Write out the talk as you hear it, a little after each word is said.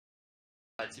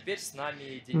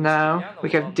Now we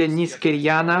have Denis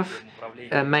Kiryanov,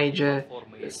 a major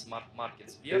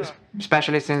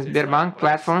specialist in Sberbank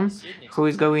platform, who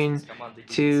is going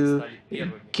to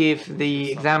give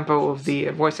the example of the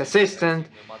voice assistant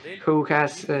who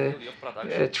has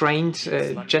trained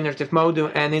generative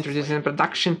model and introduced in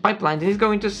production pipeline. And he's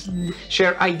going to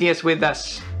share ideas with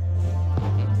us.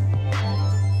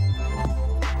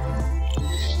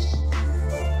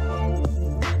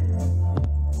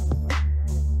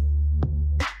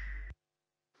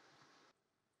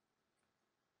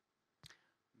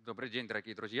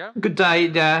 Good day,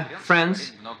 dear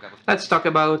friends. Let's talk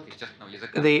about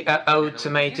the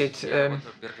automated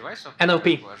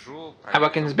NLP. I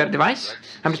work in Sber device.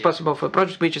 I'm responsible for a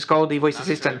project which is called the Voice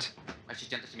Assistant.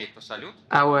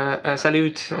 Our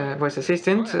Salute voice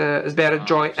assistant, Sber,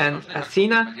 Joy, and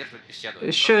Athena,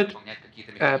 should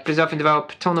preserve and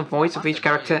develop tone of voice of each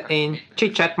character in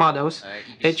chitchat models.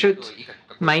 It should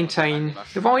maintain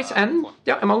the voice and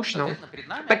the emotional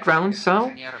background.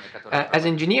 So, as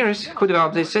engineers who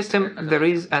develop this system, there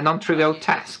is a non-trivial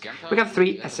task. We have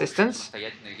 3 assistants,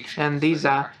 and these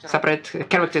are separate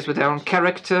characters with their own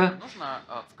character,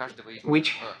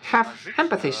 which have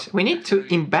empathies. We need to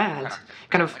embed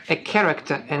kind of a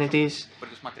character, and it is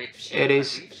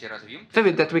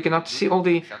vivid that we cannot see all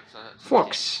the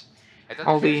forks,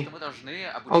 all the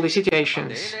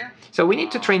situations. So we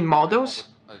need to train models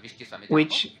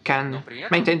which can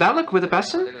maintain dialogue with the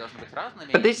person,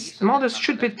 but these models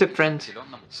should be different.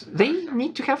 They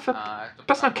need to have a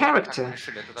personal character,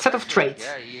 set of traits.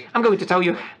 I'm going to tell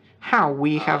you how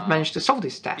we have managed to solve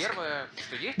this task.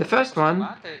 The first one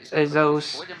is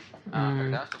those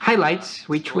highlights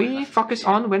which we focus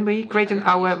on when we create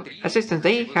our assistants.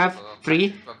 They have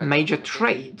 3 major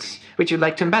traits which you'd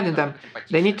like to embed in them.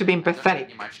 They need to be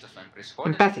empathic.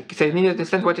 So they need to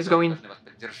understand what is going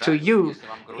to you.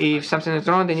 If something is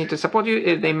wrong, they need to support you.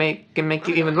 If they can make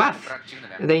you even laugh,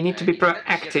 they need to be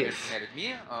proactive.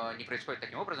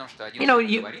 You know,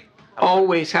 you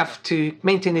always have to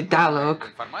maintain a dialogue.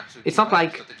 It's not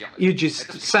like you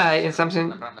just say and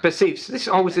something perceives. This is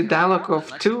always a dialogue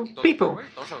of 2 people.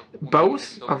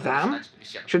 Both of them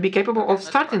should be capable of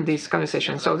starting this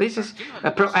conversation. So this is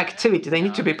a proactivity. They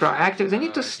need to be proactive. They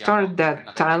need to start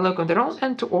that dialogue on their own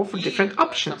and to offer different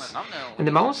options. And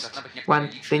the most one,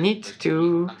 they need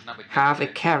to have a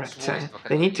character.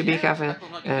 They need to have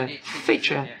a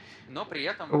feature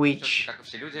which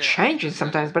changes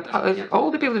sometimes, but all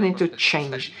the people need to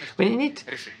change. We need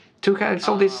to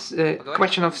solve this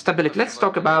question of stability. Let's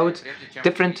talk about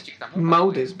different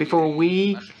modes before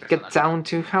we get down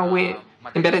to how we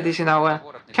embedded this in our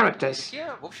characters.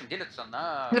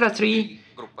 There are 3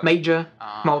 major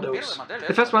models.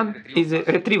 The first one is the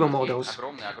retrieval models.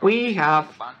 We have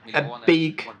a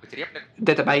big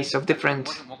database of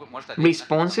different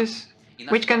responses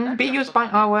which can be used by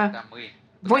our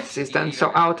voice assistant.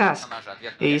 So our task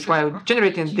is, while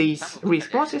generating these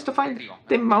responses, to find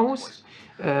the most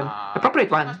appropriate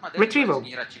one, retrieval.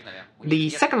 The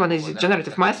second one is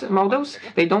generative models.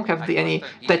 They don't have any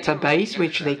database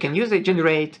which they can use. They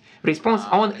generate response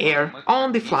on air,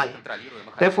 on the fly.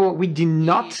 Therefore, we do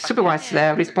not supervise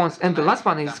their response. And the last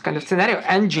one is kind of scenario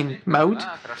engine mode.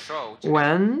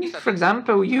 When, for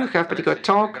example, you have particular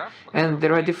talk and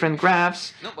there are different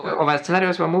graphs of our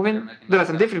scenarios we're moving, there are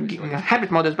some different hybrid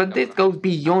models, but this goes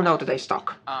beyond our today's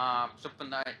talk.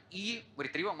 In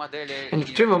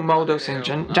retrieval models and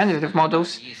generative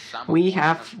models, we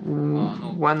have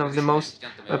one of the most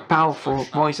powerful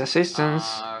voice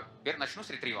assistants.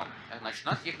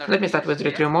 Let me start with the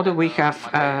retrieval model. We have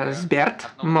a Sbert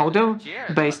model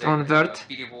based on Word.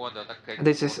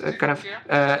 This is a kind of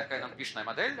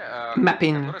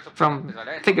mapping from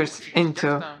figures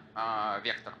into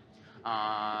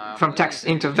from text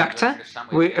into vector.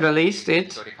 We released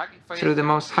it through the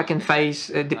most hack and face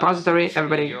depository.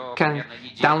 Everybody can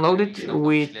download it.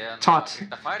 We taught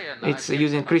it's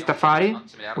using Christafari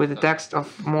with the text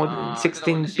of more than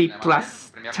 16p plus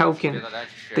token.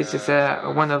 This is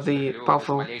one of the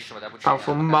powerful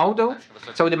model.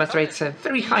 So it demonstrates a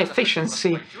very high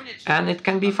efficiency, and it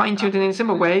can be fine-tuned in a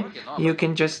simple way. You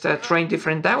can just train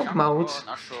different dialogue modes.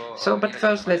 So, but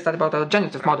first, let's start about our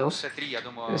generative models.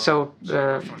 So,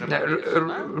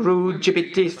 Root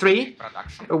GPT-3,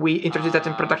 we introduced that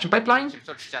in production pipeline,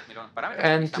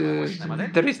 and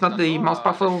there is not the most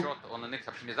powerful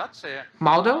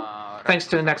model, thanks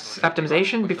to next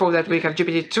optimization. Before that, we have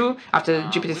GPT-2. After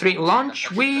GPT-3 launch,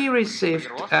 we received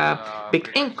a big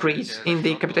increase in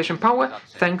the computation power,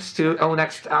 thanks to our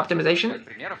next optimization.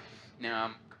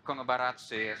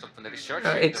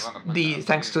 It's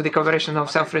thanks to the collaboration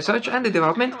of self-research and the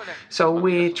development. So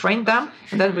we trained them,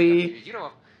 and then we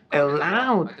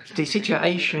allowed the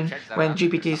situation when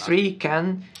GPT-3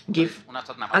 can give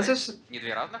answers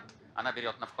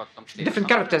different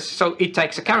characters. So it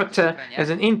takes a character as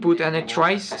an input and it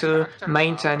tries to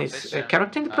maintain its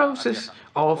character in the process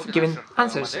of giving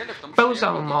answers. Both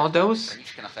our models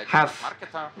have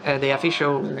the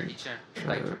official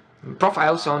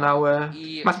profiles on our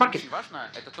mass market.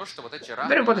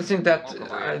 Very important thing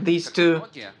that these two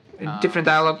different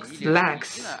dialogue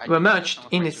lags were merged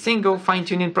in a single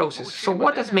fine-tuning process. So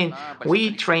what does it mean?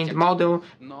 We trained model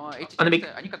on a big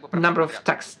number of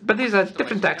texts, but these are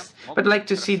different texts. But I'd like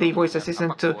to see the voice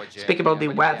assistant to speak about the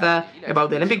weather,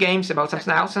 about the Olympic Games, about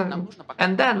something else,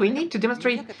 and then we need to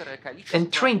demonstrate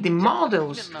and train the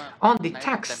models on the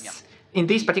texts in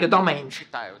this particular domain.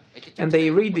 And they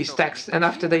read this text, and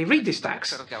after they read this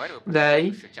text,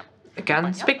 they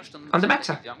can speak on the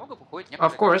matter.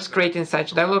 Of course, creating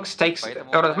such dialogues takes a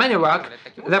lot of manual work.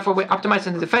 Therefore, we optimize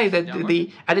in the fact that the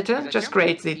editor just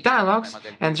creates the dialogues,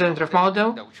 and generative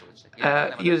model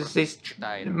uses these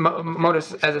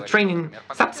models as a training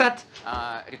subset,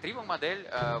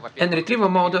 and the retrieval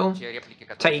model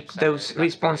takes those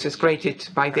responses created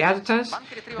by the editors,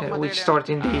 which stored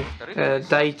in the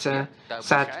data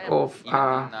set of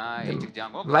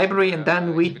the library, and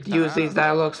then we use these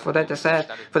dialogues for data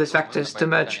set, for these factors to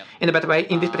merge in a better way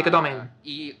in this particular domain.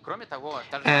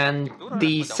 And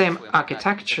the same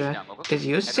architecture is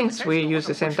used. Since we use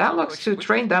the same dialogues to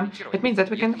train them, it means that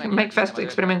we can make fast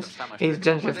experiments. If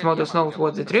generative models knows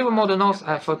what the retrieval model knows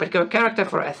for a particular character,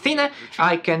 for Athena,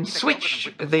 I can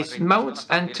switch these modes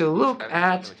and to look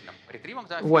at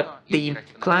what the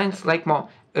clients like more.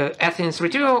 Athens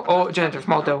retrieval or generative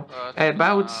model.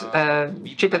 About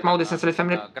chitchat models and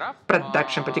family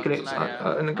production, particularly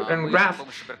in graph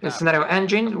scenario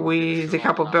engine, with the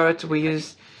help of BERT, we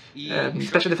use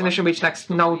special definition which next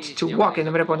node to walk. And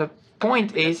the very important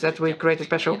point is that we create a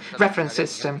special reference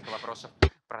system.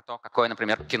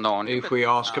 If we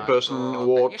ask a person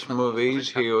what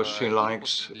movies he or she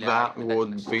likes, that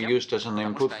would be used as an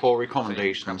input for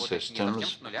recommendation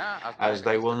systems, as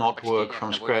they will not work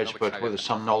from scratch but with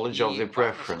some knowledge of the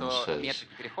preferences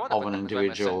of an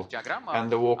individual. And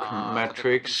the walk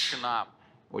metrics,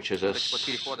 which is a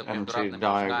empty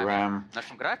diagram,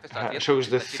 shows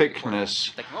the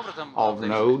thickness of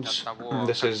nodes.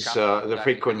 This is the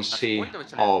frequency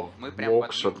of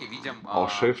walks or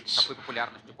shifts,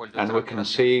 and we can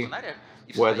see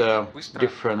whether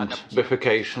different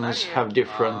bifurcations have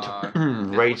different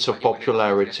rates of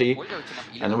popularity,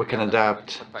 and we can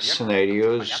adapt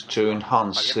scenarios to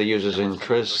enhance the user's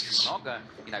interests.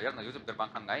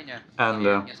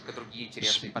 And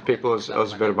people of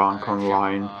Sberbank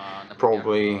Online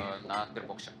probably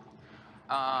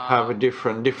have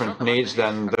different needs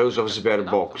than those of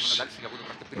Sberbox.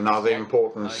 Another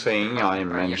important thing I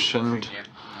mentioned,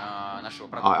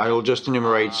 I will just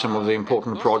enumerate some of the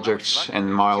important projects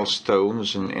and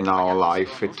milestones in our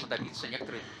life.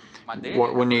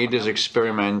 What we need is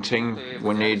experimenting.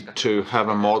 We need to have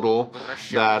a model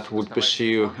that would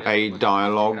pursue a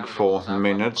dialogue for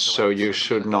minutes, so you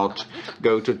should not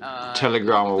go to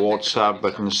Telegram or WhatsApp,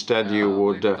 but instead you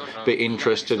would be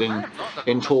interested in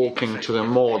talking to the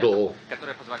model.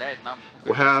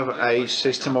 We have a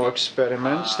system of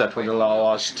experiments that would allow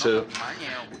us to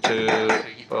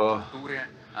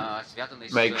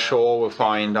make sure we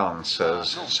find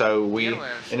answers. So we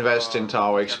invest into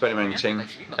our experimenting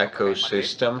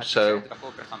ecosystem. So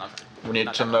we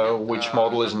need to know which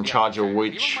model is in charge of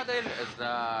which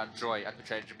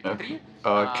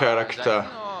character.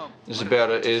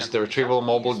 Sber is the retrieval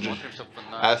model,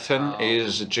 Athens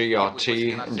is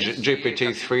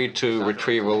GPT-3 to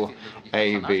retrieval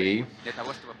AB.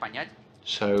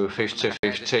 So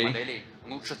 50-50.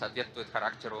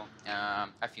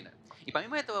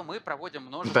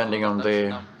 Depending on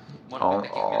the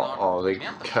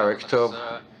character of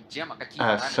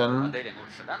Athens,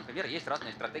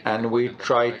 and we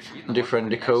try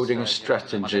different decoding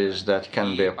strategies that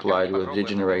can be applied with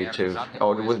generative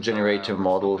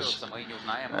models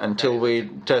until we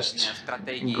test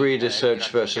greedy search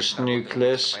versus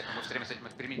nucleus.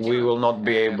 We will not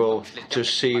be able to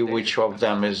see which of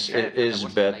them is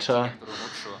better,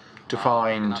 to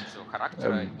find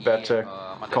a better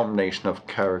combination of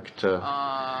character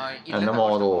and the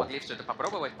model.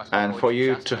 And for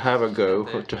you to have a go,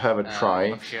 to have a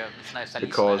try,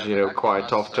 because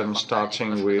quite often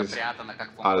starting with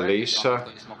Alisa,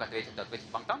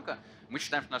 Мы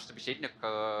считаем, что наш собеседник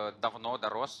давно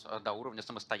дорос до уровня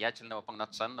самостоятельного,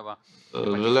 полноценного.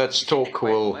 Let's Talk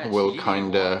will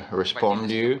kind of respond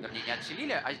to you,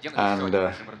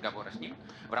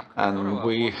 and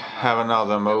we have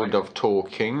another mode of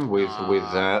talking with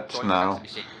that now.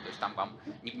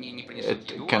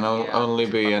 It can only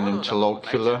be an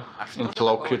interlocutor.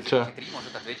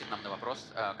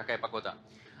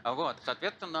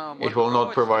 It will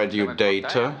not provide you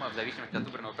data.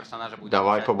 The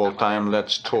Vipeable time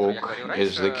Let's Talk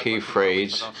is the key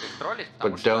phrase,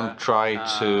 but don't try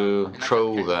to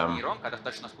troll them,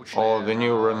 or the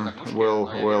neuron will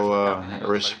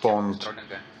respond.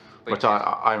 But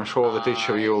I'm sure that each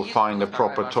of you will find a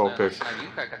proper topic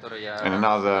in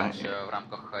another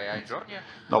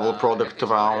novel product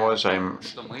of ours. I'm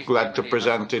glad to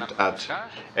present it at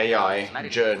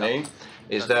AIJ.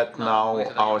 Is that now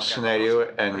our scenario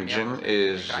engine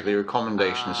is the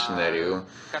recommendation scenario.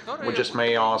 We just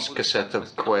may ask a set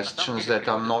of questions that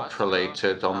are not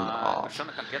related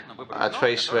at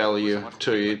face value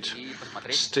to it.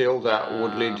 Still, that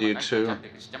would lead you to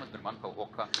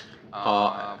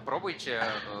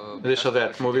this or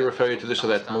that movie, refer you to this or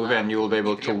that movie, and you will be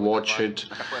able to watch it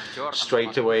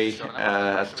straight away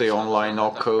at the online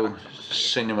Oko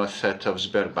cinema set of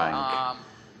Sberbank.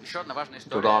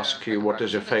 It would ask you what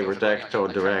is your favorite actor or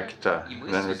director,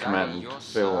 then recommend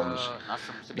films.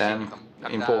 Then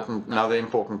another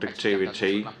important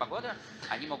activity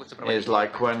is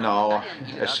like when our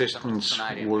assistants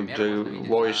would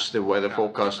voice the weather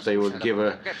forecast, they would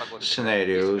give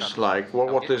scenarios like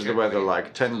what is the weather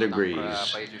like, 10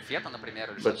 degrees.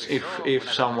 But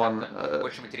if someone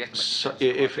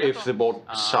if the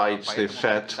bot cites the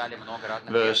FET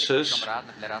versus,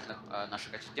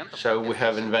 so we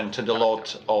have invented a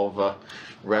lot of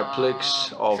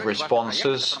replics of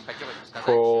responses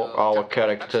for our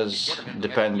characters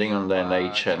depending on their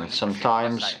nature, and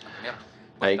sometimes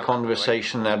a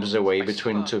conversation ebbs away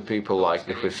between two people, like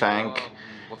if we thank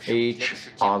each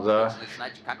other.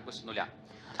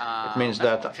 It means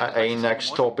that a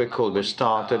next topic will be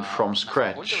started from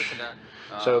scratch.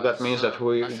 So that means that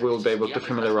we will be able to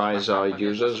familiarize our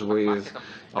users with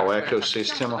our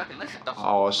ecosystem,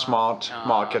 our smart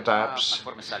market apps,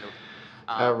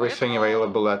 everything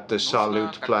available at the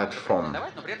Salute platform.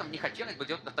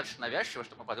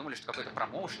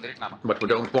 But we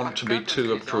don't want to be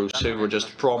too obtrusive, we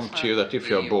just prompt you that if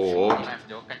you're bored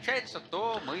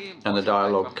and the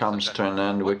dialogue comes to an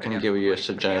end, we can give you a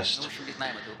suggest.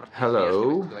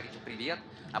 Hello.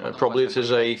 Probably it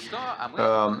is a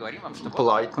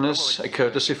politeness, a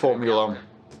courtesy formula,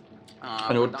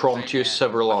 and it would prompt you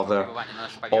several other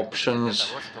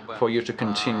options for you to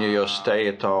continue your stay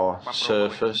at our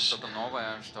surface,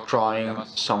 trying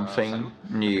something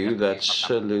new that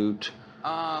Salute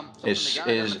is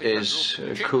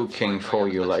cooking for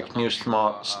you, like new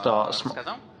startups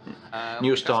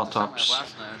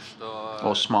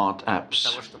or smart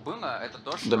apps.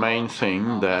 The main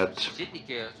thing that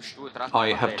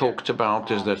I have talked about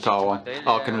is that our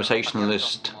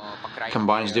conversationalist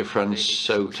combines different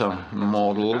SOTA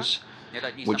models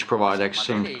which provide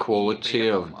excellent quality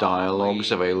of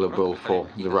dialogues available for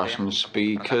the Russian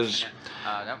speakers.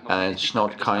 And it's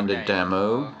not kind of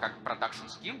demo,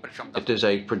 it is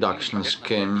a production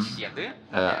scheme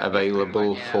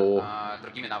available for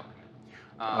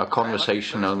a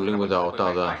conversation only without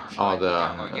other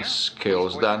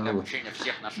skills. Then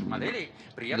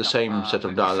the same set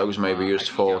of dialogues may be used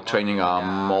for training our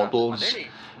models,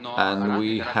 and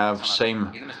we have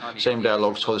same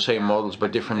dialogues for the same models,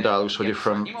 but different dialogues for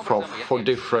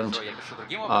different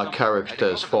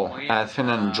characters. For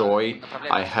Athena and Joy,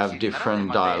 I have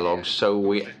different dialogues, so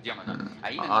we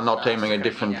are not aiming at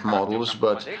different models,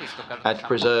 but at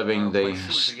preserving the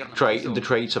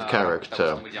traits of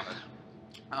character.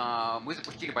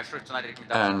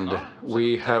 And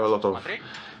we have a lot of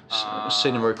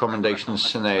cinema recommendation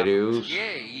scenarios.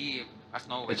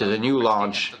 It is a new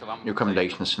large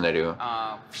recommendation scenario.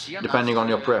 Depending on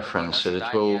your preferences,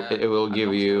 it will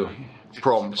give you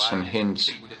prompts and hints.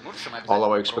 All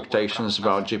our expectations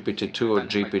about GPT-2 or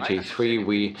GPT-3,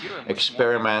 we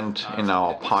experiment in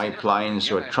our pipelines.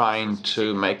 We're trying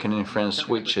to make an inference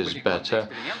which is better,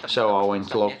 so our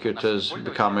interlocutors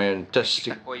become a test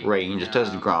range, a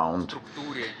test ground,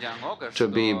 to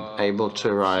be able to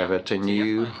arrive at a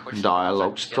new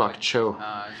dialogue structure,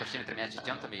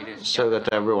 so that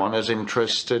everyone is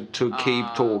interested to keep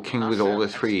talking with all the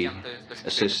three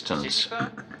assistants.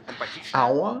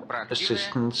 Our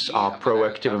assistants are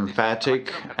proactive,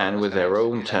 emphatic, and with their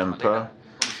own temper.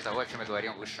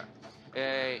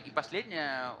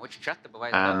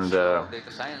 And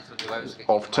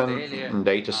often in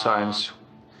data science,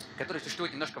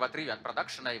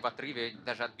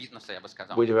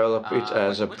 We develop it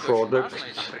as a product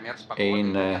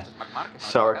in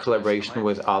thorough collaboration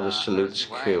with other salute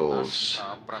skills.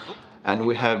 And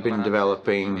we have been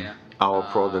developing our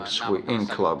products in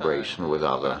collaboration with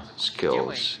other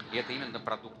skills.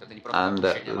 And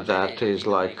that is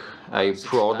like a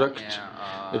product.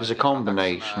 It is a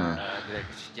combination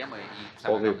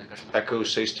for the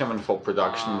ecosystem and for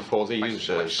production for the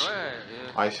users.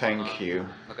 I thank you.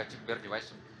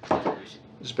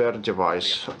 Sber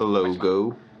device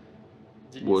logo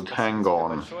would hang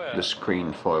on the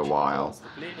screen for a while.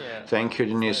 Thank you,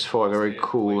 Denis, for a very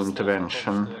cool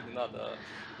intervention.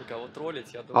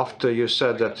 After you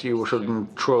said that you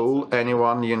shouldn't troll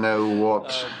anyone, you know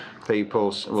what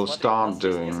people will start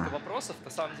doing.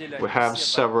 We have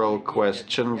several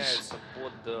questions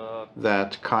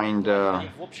that kinda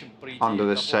under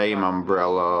the same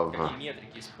umbrella of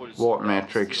what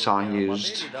metrics are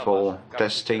used for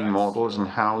testing models and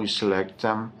how you select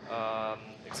them,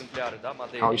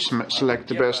 how you select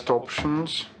the best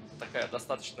options.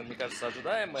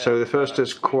 So the first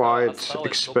is quite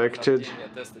expected.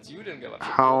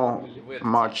 How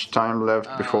much time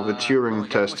left before the Turing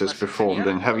test is performed,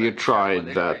 and have you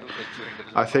tried that?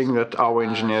 I think that our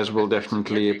engineers will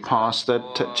definitely pass that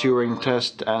Turing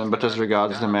test, but as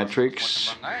regards the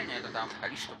metrics,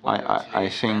 I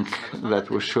think that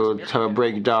we should have a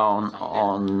breakdown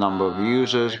on number of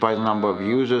users by the number of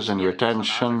users and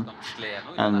retention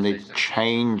and the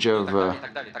change of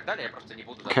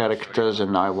characters,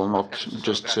 and I will not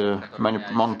just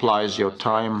monopolize your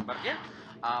time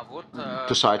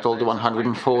to cite all the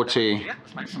 140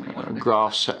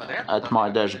 graphs at my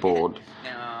dashboard.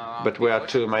 But we are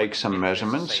to make some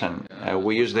measurements, and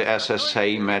we use the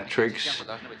SSA metrics.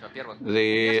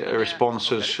 The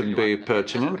responses should be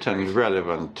pertinent and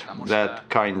relevant. That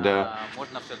kind of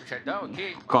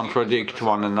contradict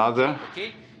one another,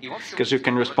 because you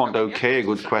can respond, okay, a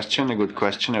good question,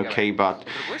 okay, but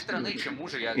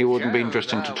it wouldn't be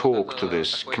interesting to talk to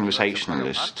this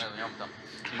conversationalist.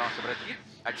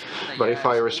 But if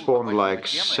I respond like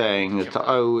saying that,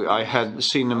 oh, I had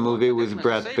seen a movie with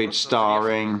Brad Pitt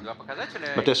starring,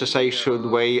 but SSA should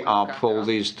weigh up all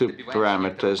these two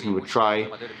parameters, and we try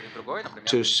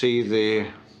to see the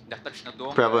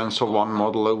prevalence of one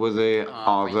model over the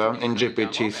other. In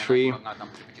GPT-3,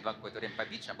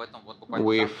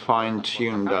 we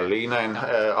fine-tuned Alina, and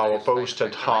our post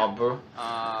at Harbor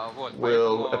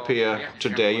will appear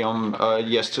today on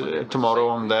tomorrow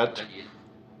on that.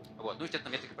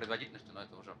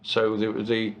 So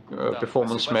the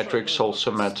performance metrics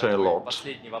also matter a lot.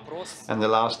 And the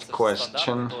last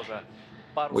question,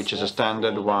 which is a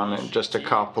standard one, just a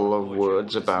couple of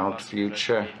words about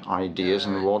future ideas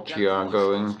and what you are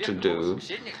going to do.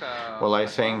 Well, I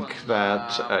think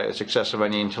that success of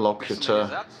any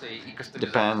interlocutor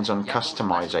depends on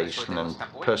customization and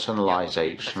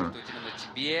personalization.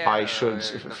 I should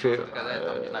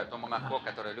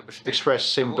express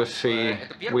sympathy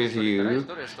with you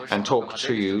and talk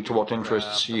to you, to what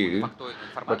interests you,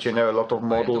 but you know, a lot of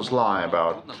models lie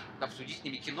about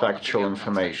factual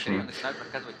information,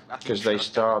 because they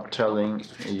start telling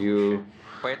you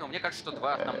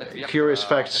curious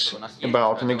facts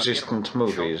about inexistent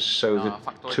movies. So the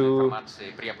two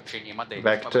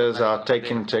vectors are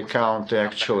taking into account the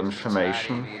actual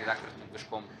information.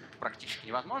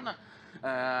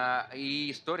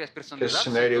 Because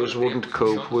scenarios wouldn't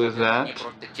cope with that,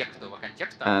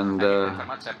 and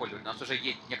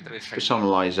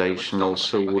personalization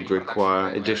also would require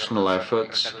additional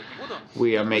efforts.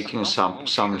 We are making some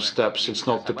steps. It's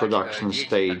not the production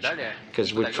stage,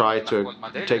 because we try to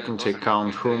take into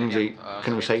account whom the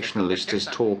conversationalist is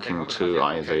talking to,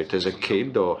 either it is a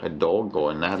kid or a dog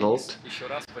or an adult.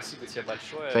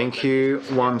 Thank you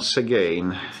once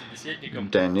again,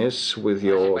 Dennis, with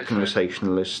your conversationalist.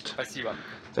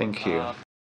 Thank you.